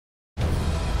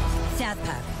South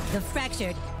Park, the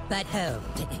fractured but home.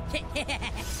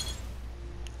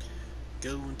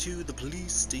 Going to the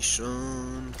police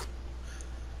station.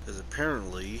 Because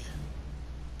apparently,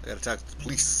 I gotta talk to the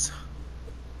police.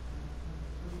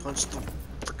 Punch the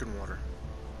frickin' water.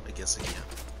 I guess I can.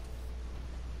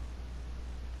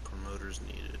 Promoters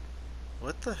needed.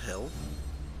 What the hell?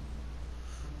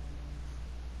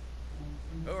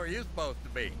 Who are you supposed to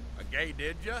be? A gay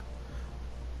ninja?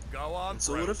 Go on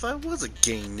So through. what if I was a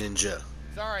gay ninja?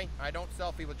 Sorry, I don't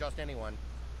selfie with just anyone.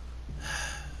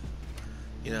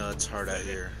 You know, it's hard out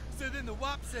here. So then the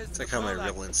WAP says It's like how my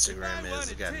real Instagram is.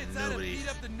 I got nobody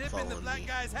following me.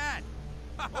 Guy's hat.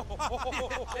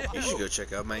 You should go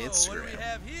check out my What do we Instagram.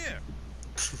 have here?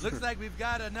 Looks like we've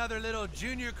got another little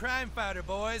junior crime fighter,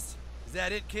 boys. Is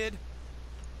that it, kid?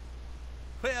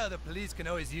 Well, the police can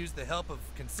always use the help of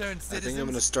concerned I citizens. think I'm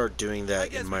gonna start doing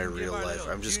that in my we can give real our life.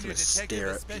 little I'm just junior gonna detective stare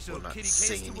a at special people, not kitty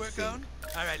say case to work anything. on.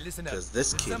 All right, listen up. Because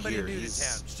this kid Somebody here, new to he's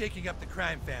town, shaking up the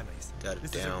crime families. got it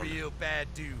This down. is a real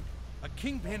bad dude. A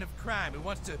kingpin of crime who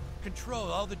wants to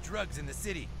control all the drugs in the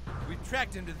city. We've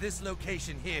tracked him to this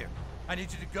location here. I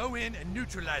need you to go in and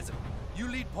neutralize him. You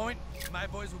lead point, my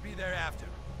boys will be there after.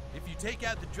 If you take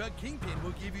out the drug kingpin,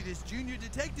 we'll give you this junior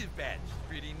detective badge.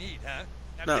 Pretty neat, huh?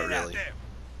 Now Not get out really. there.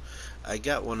 I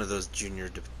got one of those junior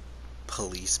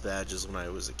police badges when I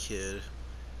was a kid.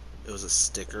 It was a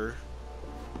sticker,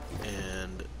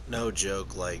 and no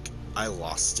joke, like, I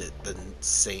lost it the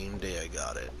same day I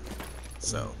got it.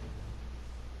 So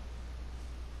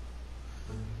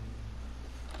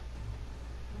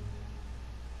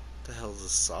the hell is a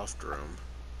soft room?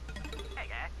 Hey,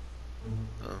 guy.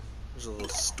 Oh, there's a little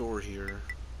store here.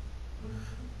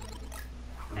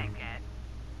 Thanks, guy.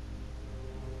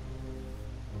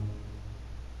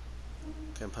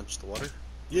 Can I punch the water?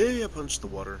 Yeah, punch the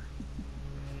water.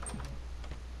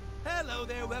 Hello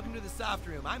there, welcome to the soft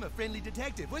room. I'm a friendly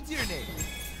detective. What's your name?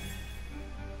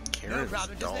 Karen's No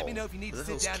problem, just let me know if you need Who to the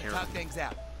sit hell's down and Karen? talk things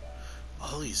out.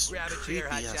 All these Grab a creepy chair,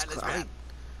 hot ass shot, let's clowns. grab.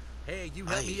 Hey, you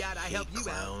help me out, I help you out.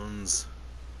 Clowns.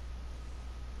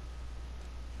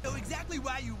 Know exactly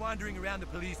why you wandering around the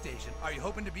police station. Are you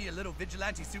hoping to be a little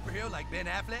vigilante superhero like Ben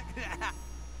Affleck?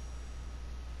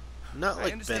 Not I like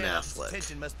Ben understand all this Affleck.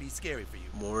 attention must be scary for you.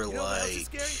 More You know what else is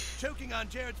like scary? Choking on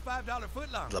Jared's $5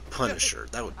 footlong. the Punisher.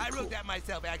 That would be I cool. wrote that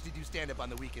myself. I actually do stand up on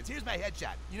the weekends. Here's my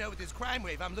headshot. You know, with this crime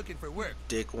wave, I'm looking for work.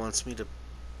 Dick wants me to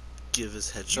give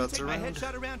his You headshots take around. my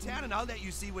headshot around town, and I'll let you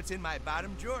see what's in my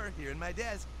bottom drawer here in my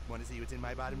desk. Want to see what's in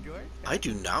my bottom drawer? I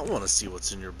do not want to see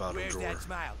what's in your bottom Where's drawer. that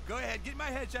smile? Go ahead, get my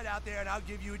headshot out there, and I'll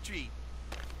give you a treat.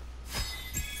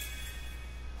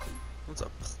 What's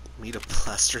up? Me to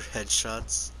plaster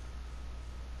headshots?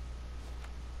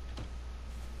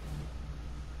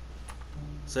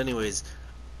 So anyways,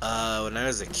 when I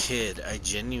was a kid, I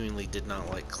genuinely did not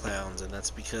like clowns, and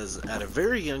that's because at a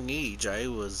very young age, I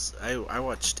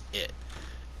watched It.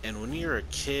 And when you're a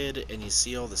kid and you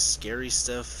see all the scary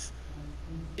stuff,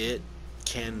 it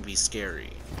can be scary.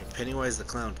 Pennywise the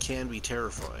Clown can be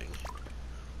terrifying.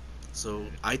 So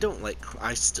I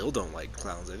still don't like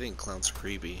clowns. I think clowns are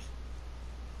creepy.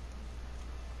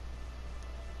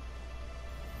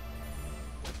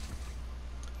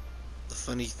 The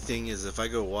funny thing is, if I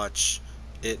go watch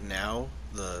It now,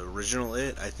 the original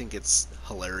It, I think it's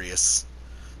hilarious.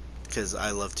 Because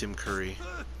I love Tim Curry.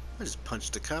 I just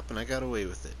punched a cop and I got away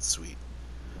with it. Sweet.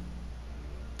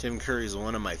 Tim Curry is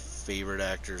one of my favorite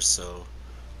actors, so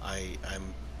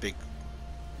I'm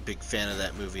big fan of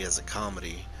that movie as a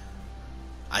comedy.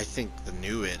 I think the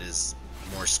new It is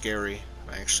more scary.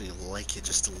 I actually like it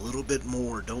just a little bit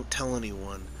more. Don't tell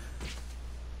anyone.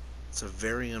 It's a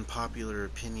very unpopular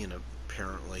opinion,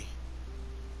 apparently.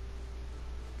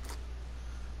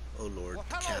 Oh Lord, Well,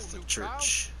 hello, Catholic new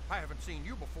Church. child. I haven't seen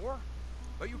you before,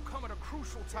 but you come at a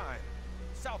crucial time.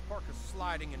 South Park is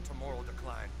sliding into moral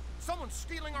decline. Someone's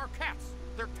stealing our cats.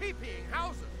 They're TPing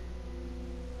houses.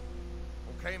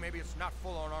 Okay, maybe it's not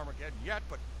full-on Armageddon yet,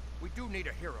 but we do need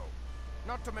a hero.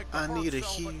 Not to make the I need a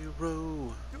hard sell, but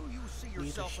hero. do you see Need a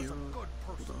yourself as hero. a good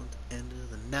Hold person? on to the end of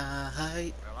the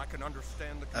night. Well, I can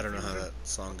understand the I don't know how confusion, that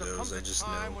song but there goes. comes I a just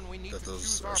time know when we need that to those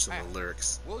choose are our some of path. the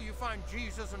lyrics. Will you find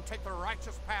Jesus and take the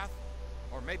righteous path?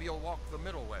 Or maybe you'll walk the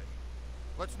middle way.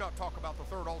 Let's not talk about the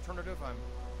third alternative. I'm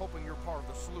hoping you're part of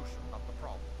the solution, not the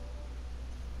problem.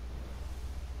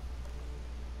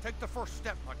 Take the first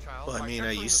step, my child. Well, I by mean, I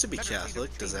entering used this to be meditative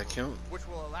Catholic. Does that chamber, count? Which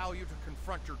will allow you to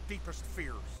confront your deepest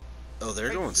fears. Oh, they're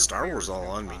Face going your Star Wars fears, all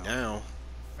young on me child. now.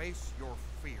 Face your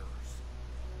fears.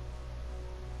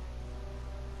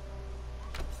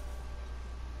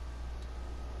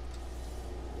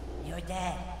 Your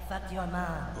dad fucked your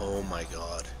mom. Oh my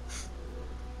god.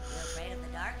 You're afraid of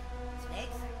the dark?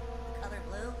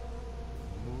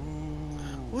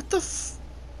 What the f...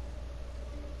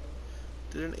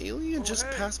 Did an alien just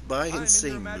pass by and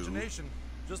say moo?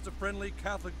 Just a friendly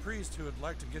Catholic priest who would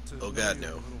like to get to Oh know God, you no.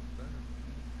 a little better.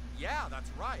 Yeah,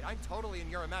 that's right. I'm totally in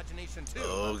your imagination too.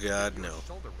 Oh God, Give you a no.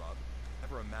 Shoulder rub.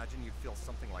 Ever imagine you'd feel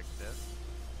something like this?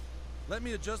 Let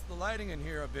me adjust the lighting in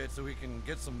here a bit so we can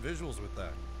get some visuals with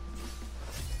that.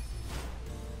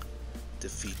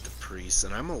 Defeat the priest,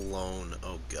 and I'm alone.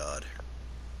 Oh God.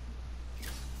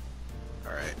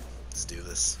 Alright, let's do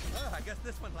this. Oh, I guess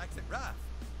this one likes it rough.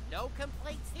 No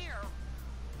complaints here.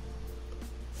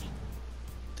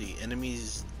 These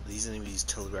enemies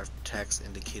telegraphed attacks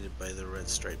indicated by the red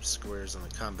striped squares on the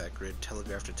combat grid.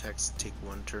 Telegraphed attacks take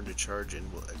 1 turn to charge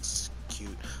and will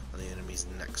execute on the enemy's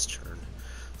next turn.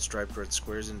 Striped red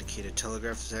squares indicated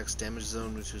telegraphed attacks damage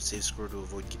zone with a safe score to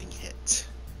avoid getting hit.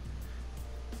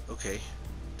 Okay,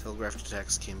 telegraphed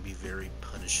attacks can be very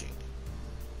punishing.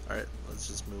 Alright, let's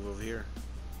just move over here.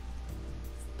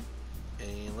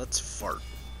 And let's fart.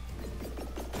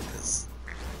 Because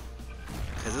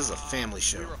this is a family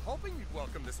show. We were hoping you'd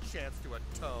welcome this chance to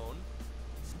atone.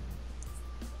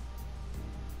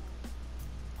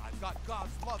 I've got God's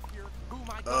love here. Who am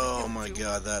I gonna Oh give my to?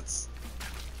 God, that's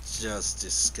just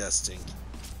disgusting.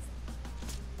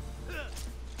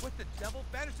 What the devil?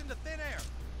 Vanished into thin air.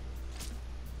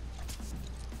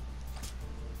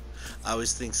 I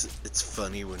always think it's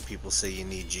funny when people say you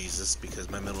need Jesus, because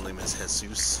my middle name is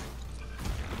Jesus.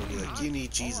 They'll be like, you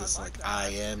need Jesus, like, I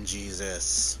am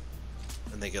Jesus.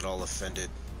 And they get all offended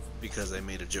because I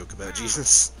made a joke about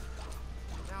Jesus.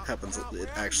 It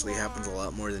actually happens a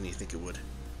lot more than you think it would.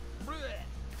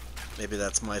 Maybe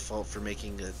that's my fault for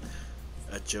making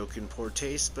a joke in poor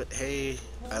taste, but hey,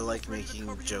 I like making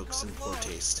jokes in poor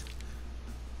taste.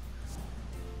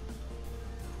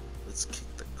 Let's kick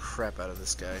the crap out of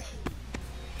this guy.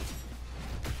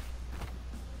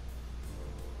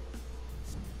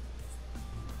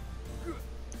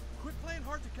 Quit playing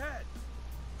hard to catch.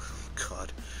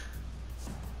 God.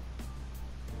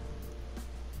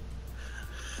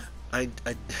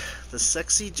 The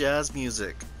sexy jazz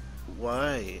music.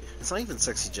 Why? It's not even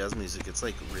sexy jazz music, it's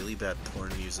like really bad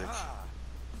porn music. Ah.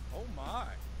 Oh my.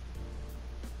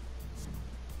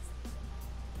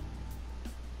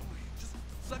 Just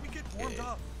let me get warmed Okay.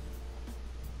 up.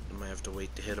 I might have to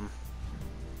wait to hit him.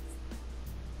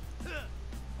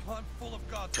 I'm full of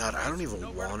God's God, I don't grace. even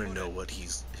Nowhere want to put know it. what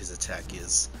his attack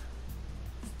is.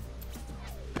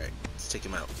 Alright, let's take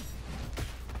him out.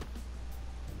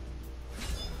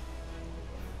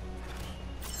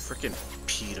 Frickin'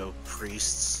 pedo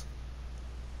priests.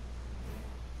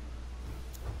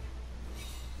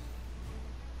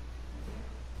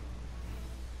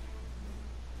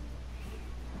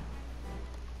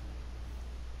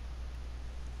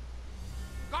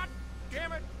 God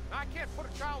damn it! I can't put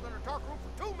a child in a dark room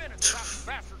for 2 minutes without you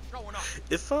bastards showing up.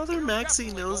 If Father You're Maxie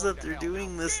definitely knows going that to they're hell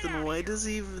doing now. this, Get then outta why here. does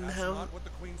he even That's have... not what the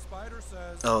Queen Spider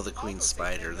says. Oh, the Queen Also, say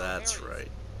Spider, Samuel that's Harris.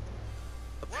 right.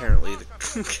 Apparently the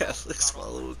Catholics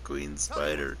follow a Queen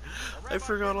Spider. I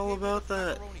forgot all about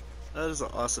that. That is an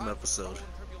awesome episode.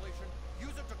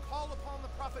 Use it to call upon the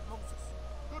prophet Moses.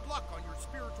 Good luck on your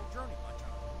spiritual journey, my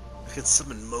child. I can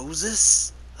summon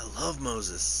Moses? I love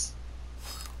Moses.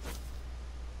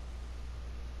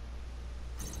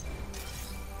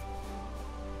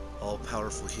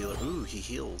 All-powerful healer. Ooh, he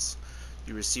heals.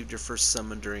 You received your first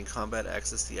summon during combat.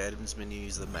 Access the items menu.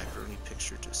 Use the macaroni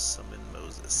picture to summon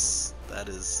Moses. That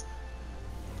is...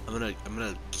 I'm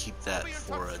gonna keep that I'll be in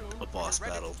for touch soon a when boss you're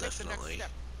ready battle, to take the next definitely.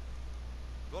 step.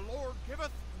 The Lord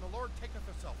giveth and the Lord taketh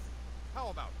a self. How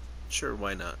about it? Sure,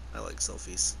 why not? I like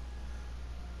selfies.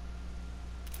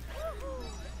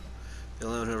 The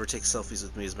only one who ever takes selfies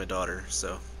with me is my daughter,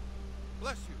 so...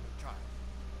 Bless you, child.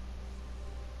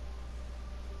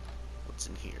 What's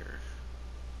in here?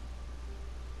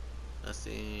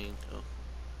 Nothing. Oh.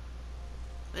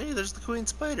 Hey, there's the Queen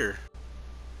Spider.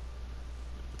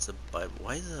 It's a Bible.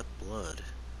 Why is that blood?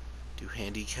 Do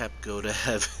handicap go to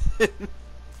heaven?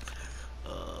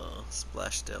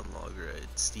 Splashdown log ride.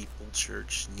 Steeple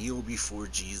church. Kneel before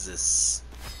Jesus.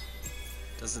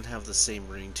 Doesn't have the same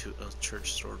ring to a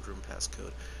church stored room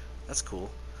passcode. That's cool.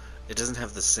 It doesn't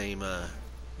have the same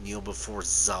kneel before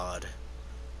Zod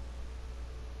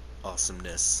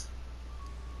awesomeness.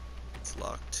 It's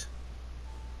locked.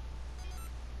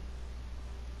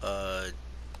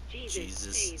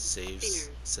 Jesus saves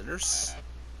sinners?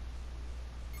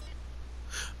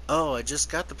 Oh, I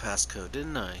just got the passcode,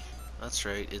 didn't I? That's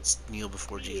right, it's kneel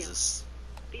before Jesus.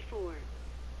 Before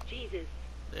Jesus.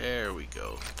 There we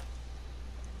go.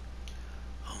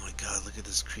 Oh my god, look at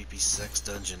this creepy sex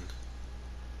dungeon.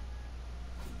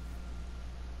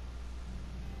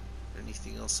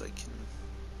 Anything else I can...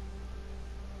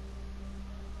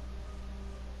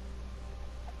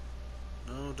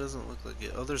 doesn't look like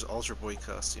it. Oh, there's altar boy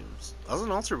costumes. I was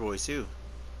an altar boy too.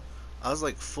 I was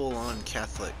like full on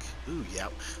Catholic. Ooh, yeah,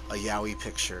 a Yowie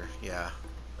picture. Yeah,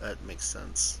 that makes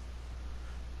sense.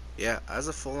 Yeah, I was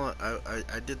a full on.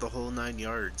 I did the whole 9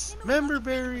 yards. Member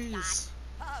berries.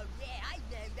 Oh, yeah, I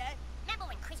know that. Remember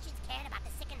when Christians cared about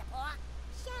the sick and the poor?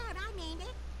 Sure, I named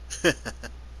it.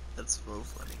 That's so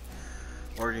funny.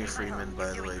 Morgan Freeman,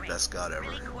 by the way, best god ever.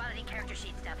 Really quality character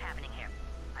sheet stuff happening here.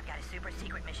 I've got a super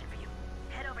secret mission for you.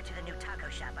 Head over to the new taco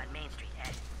shop on Main Street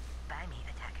and buy me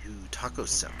a taco. Ooh, tacos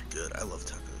sound good. I love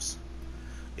tacos.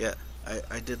 Yeah,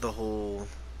 I did the whole.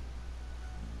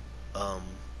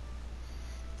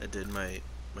 I did my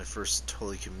first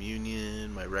Holy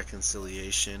Communion, my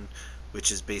reconciliation,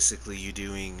 which is basically you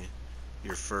doing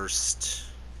your first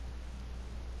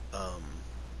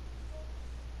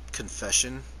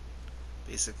confession,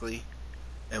 basically.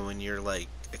 And when you're like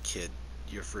a kid,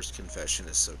 your first confession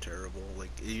is so terrible. Like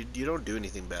you don't do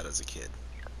anything bad as a kid.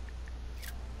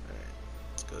 All right,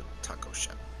 let's go to taco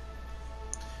shop.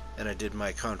 And I did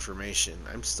my confirmation.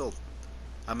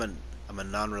 I'm a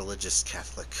non-religious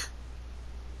Catholic.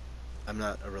 I'm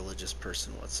not a religious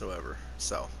person whatsoever.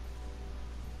 So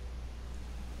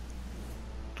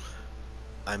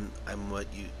I'm what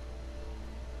you.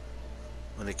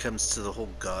 When it comes to the whole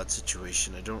God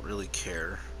situation, I don't really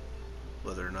care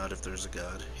whether or not if there's a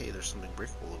God. Hey, there's something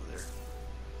breakable over there.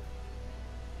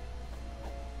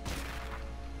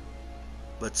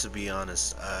 But to be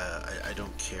honest, I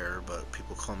don't care, but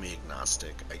people call me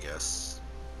agnostic, I guess.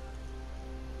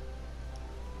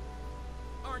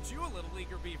 Aren't you a little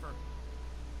eager beaver?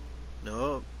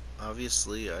 No,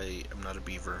 obviously I am not a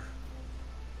beaver.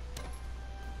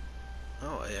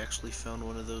 Oh, I actually found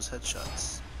one of those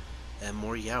headshots. And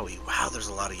more Yowie. Wow, there's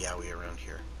a lot of Yowie around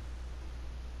here.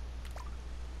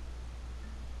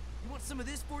 You want some of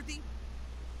this, Forthy?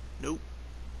 Nope.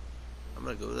 I'm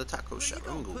gonna go to the taco Where shop. you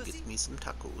going, I'm gonna go pussy? get me some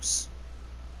tacos.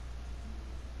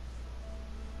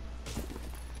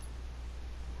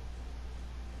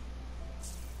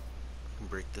 I can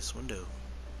break this window.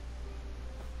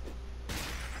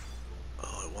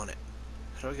 Oh, I want it.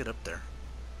 How do I get up there?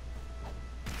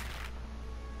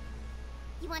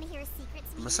 You want to hear a secret,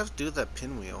 I must have to do with that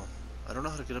pinwheel. I don't know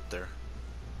how to get up there.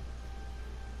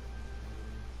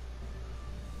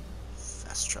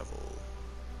 Fast travel.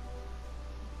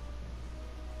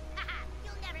 Haha,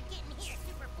 you'll never get in here,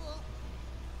 super fool.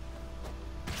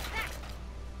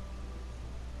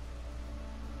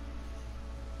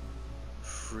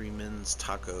 Freeman's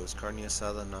Tacos. Carne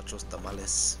asada, nachos,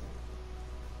 tamales.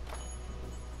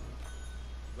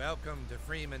 Welcome to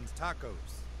Freeman's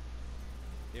Tacos.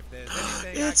 If there's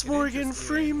anything It's I can Morgan interest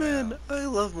you in, Freeman! well, I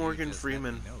love you Morgan just let me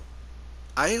Freeman. know.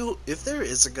 I hope, if there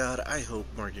is a God, I hope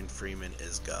Morgan Freeman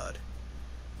is God.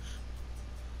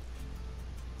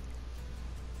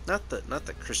 Not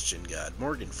the Christian God,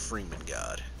 Morgan Freeman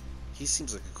God. He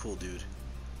seems like a cool dude.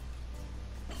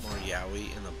 More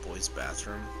Yowie in the boys'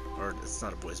 bathroom. Or, it's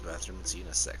not a boys' bathroom, it's a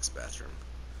unisex bathroom.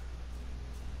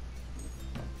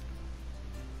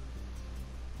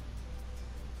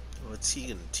 What's he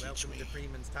gonna teach Welcome me? to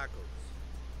Freeman's Tacos.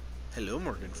 Hello,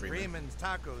 Morgan Freeman. Freeman's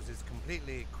Tacos is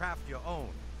completely craft your own.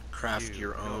 Craft You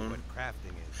your know own. what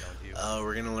crafting is, don't you? Oh,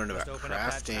 we're gonna learn Just about open up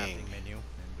that crafting. crafting menu,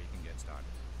 and we can get started.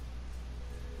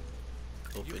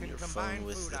 You Open can your combine phone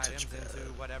with food the items into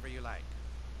touchpad. whatever you like.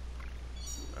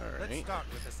 Let's Alright. start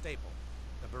with a staple,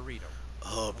 the burrito.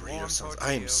 Oh, A burrito warm sounds. I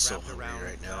tortilla am so wrapped hungry around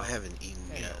right now. I haven't eaten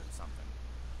any yet. old something.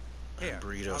 A Here,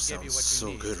 burrito I'll give you sounds what you so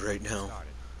need good to right get now. started.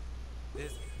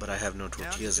 This But I have no Now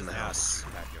tortillas in the that you've house.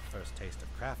 had your first taste of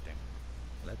crafting,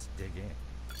 let's dig in.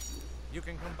 You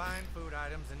can combine food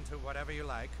items into whatever you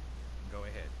like. Go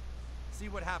ahead. See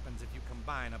what happens if you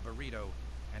combine a burrito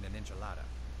and an enchilada.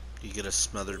 You get a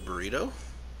smothered burrito?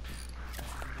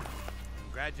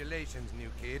 Congratulations, new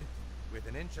kid. With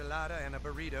an enchilada and a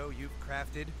burrito, you've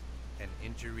crafted an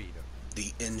enchilada. The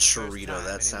time enchilada. That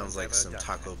anyone's sounds like ever some done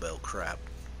Taco that. Bell crap.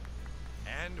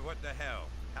 And what the hell?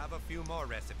 Have a few more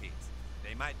recipes.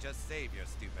 They might just save your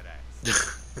stupid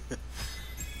ass.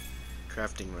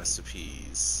 Crafting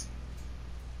recipes.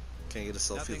 Can I get a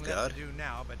selfie Nothing of left God? to do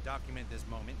now but document this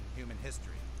moment in human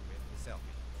history with the selfie.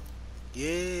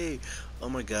 Yay! Oh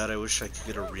my god, I wish I could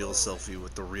get a real selfie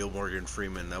with the real Morgan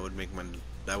Freeman. That would make my.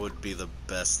 That would be the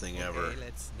best thing ever. Okay,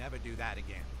 let's never do that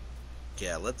again.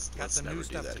 Yeah, let's Got some never new do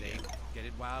stuff that today. again. Get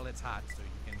it while it's hot so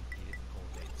you can eat it in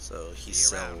cold days. So he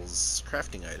See you around. sells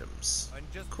crafting items. And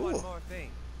just Cool. one more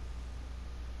thing.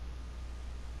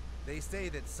 They say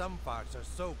that some farts are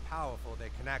so powerful they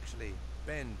can actually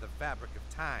bend the fabric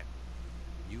of time.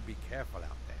 You be careful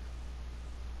out there.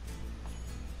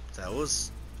 That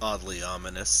was oddly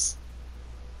ominous.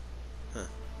 Huh.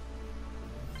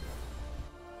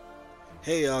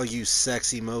 Hey all you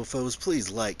sexy mofos, please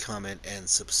like, comment, and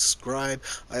subscribe.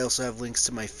 I also have links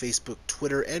to my Facebook,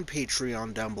 Twitter, and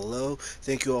Patreon down below.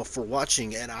 Thank you all for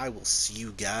watching, and I will see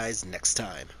you guys next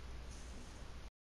time.